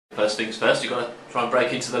First things first, you've got to try and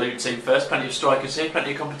break into the Luton team first. Plenty of strikers here,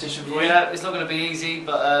 plenty of competition for you. Yeah, it's not going to be easy,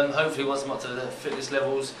 but hopefully once I'm up to the fitness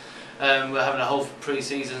levels, we're having a whole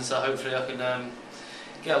pre-season, so hopefully I can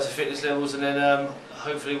get up to fitness levels and then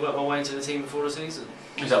hopefully work my way into the team before the season.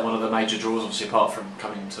 Is that one of the major draws, obviously, apart from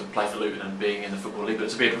coming to play for Luton and being in the Football League, but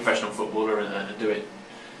to be a professional footballer and do it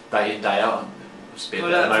day in, day out, must be a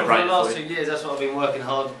bit of a no-brainer for the last 2 years, that's what I've been working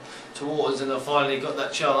hard towards, and I finally got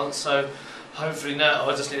that chance. So hopefully now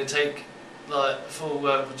I just need to take full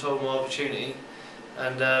control of my opportunity,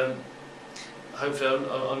 and hopefully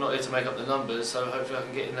I'm not here to make up the numbers. So hopefully I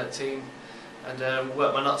can get in that team and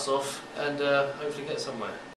work my nuts off and hopefully get somewhere.